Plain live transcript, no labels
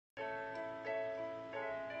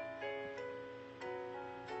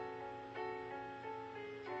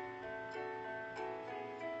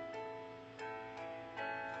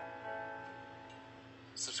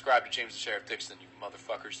Subscribe to James the Sheriff Dixon, you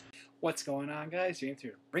motherfuckers. What's going on, guys? James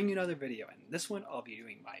here, bringing you another video, and this one I'll be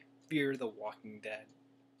doing my Fear the Walking Dead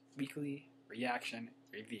weekly reaction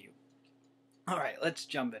review. Alright, let's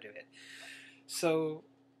jump into it. So,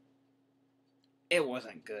 it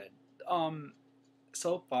wasn't good.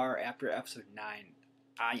 So far, after episode 9,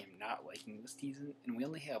 I am not liking this season, and we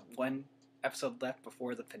only have one episode left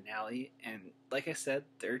before the finale, and like I said,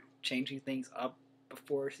 they're changing things up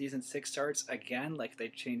before season 6 starts again, like they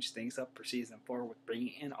changed things up for season 4 with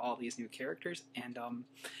bringing in all these new characters, and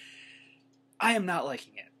I am not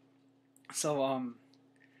liking it. So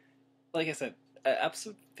like I said,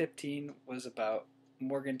 episode 15 was about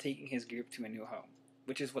Morgan taking his group to a new home,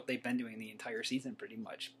 which is what they've been doing the entire season pretty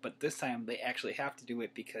much, but this time they actually have to do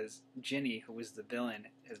it because Ginny, who was the villain,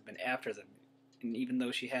 has been after them. And even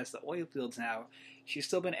though she has the oil fields now, she's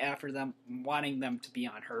still been after them, wanting them to be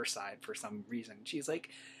on her side for some reason. She's like,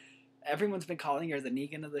 everyone's been calling her the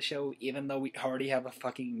Negan of the show, even though we already have a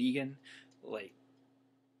fucking Negan. Like,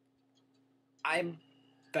 I'm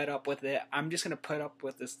fed up with it. I'm just gonna put up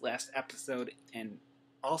with this last episode, and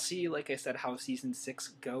I'll see, like I said, how season 6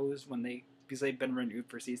 goes when because they've been renewed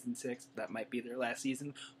for season 6. That might be their last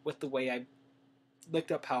season. With the way I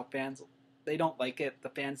looked up how fans, they don't like it. The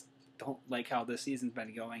fans don't like how this season's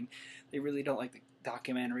been going. They really don't like the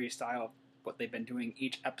documentary style of what they've been doing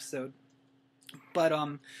each episode. But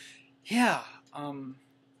yeah,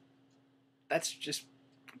 that's just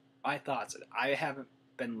my thoughts. I haven't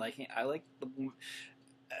been liking it. I like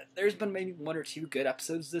there's been maybe 1 or 2 good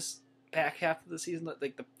episodes this back half of the season.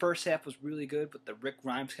 Like the first half was really good with the Rick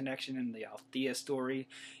Grimes connection and the Althea story,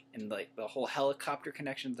 and like the whole helicopter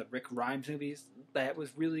connection, the Rick Grimes movies. That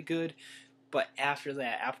was really good. But after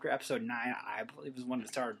that, after episode 9, I believe was when it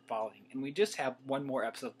started falling. And we just have 1 more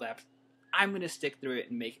episode left. I'm going to stick through it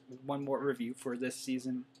and make 1 more review for this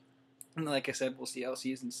season. And like I said, we'll see how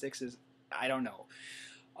season 6 is. I don't know.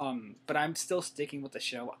 But I'm still sticking with the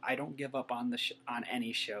show. I don't give up on on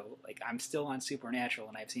any show. Like, I'm still on Supernatural,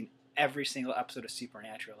 and I've seen every single episode of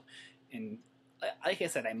Supernatural. And like I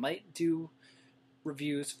said, I might do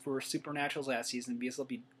reviews for Supernatural's last season because they'll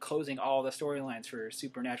be closing all the storylines for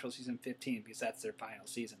Supernatural season 15 because that's their final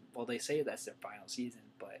season. Well, they say that's their final season,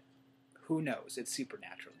 but who knows? It's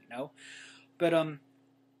Supernatural, you know? But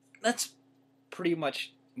that's pretty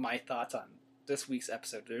much my thoughts on this week's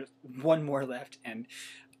episode. There's 1 more left, and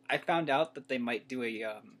I found out that they might do a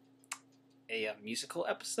musical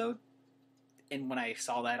episode, and when I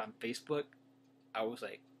saw that on Facebook, I was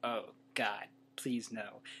like, oh God, please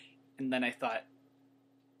no. And then I thought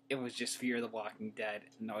it was just Fear the Walking Dead,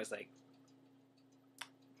 and I was like,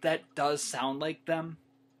 that does sound like them,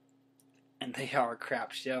 and they are a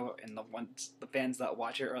crap show, and the fans that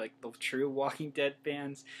watch it are like the true Walking Dead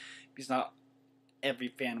fans, because not every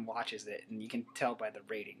fan watches it, and you can tell by the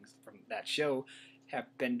ratings from that show have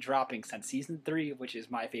been dropping since season 3, which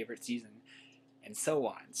is my favorite season, and so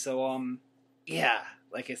on. So yeah,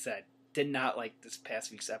 like I said, did not like this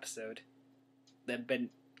past week's episode. They've been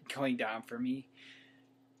going down for me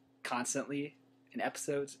constantly in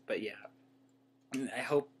episodes, but yeah, I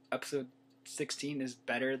hope episode 16 is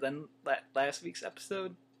better than last week's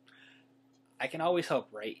episode. I can always hope,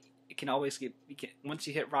 right? It can always once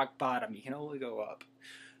you hit rock bottom, you can only go up.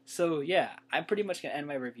 So yeah, I'm pretty much gonna end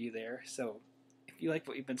my review there. So if you like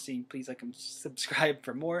what you've been seeing, please like and subscribe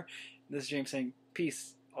for more. This is James saying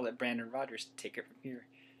peace. I'll let Brandon Rogers take it from here.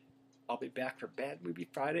 I'll be back for Bad Movie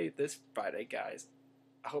Friday this Friday, guys.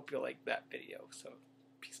 I hope you like that video. So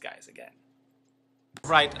peace, guys, again.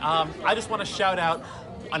 Right. I just want to shout out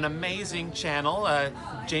an amazing channel,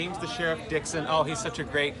 James the Sheriff Dixon. Oh, he's such a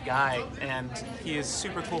great guy, and he is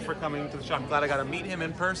super cool for coming to the show. I'm glad I got to meet him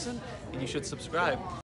in person, and you should subscribe.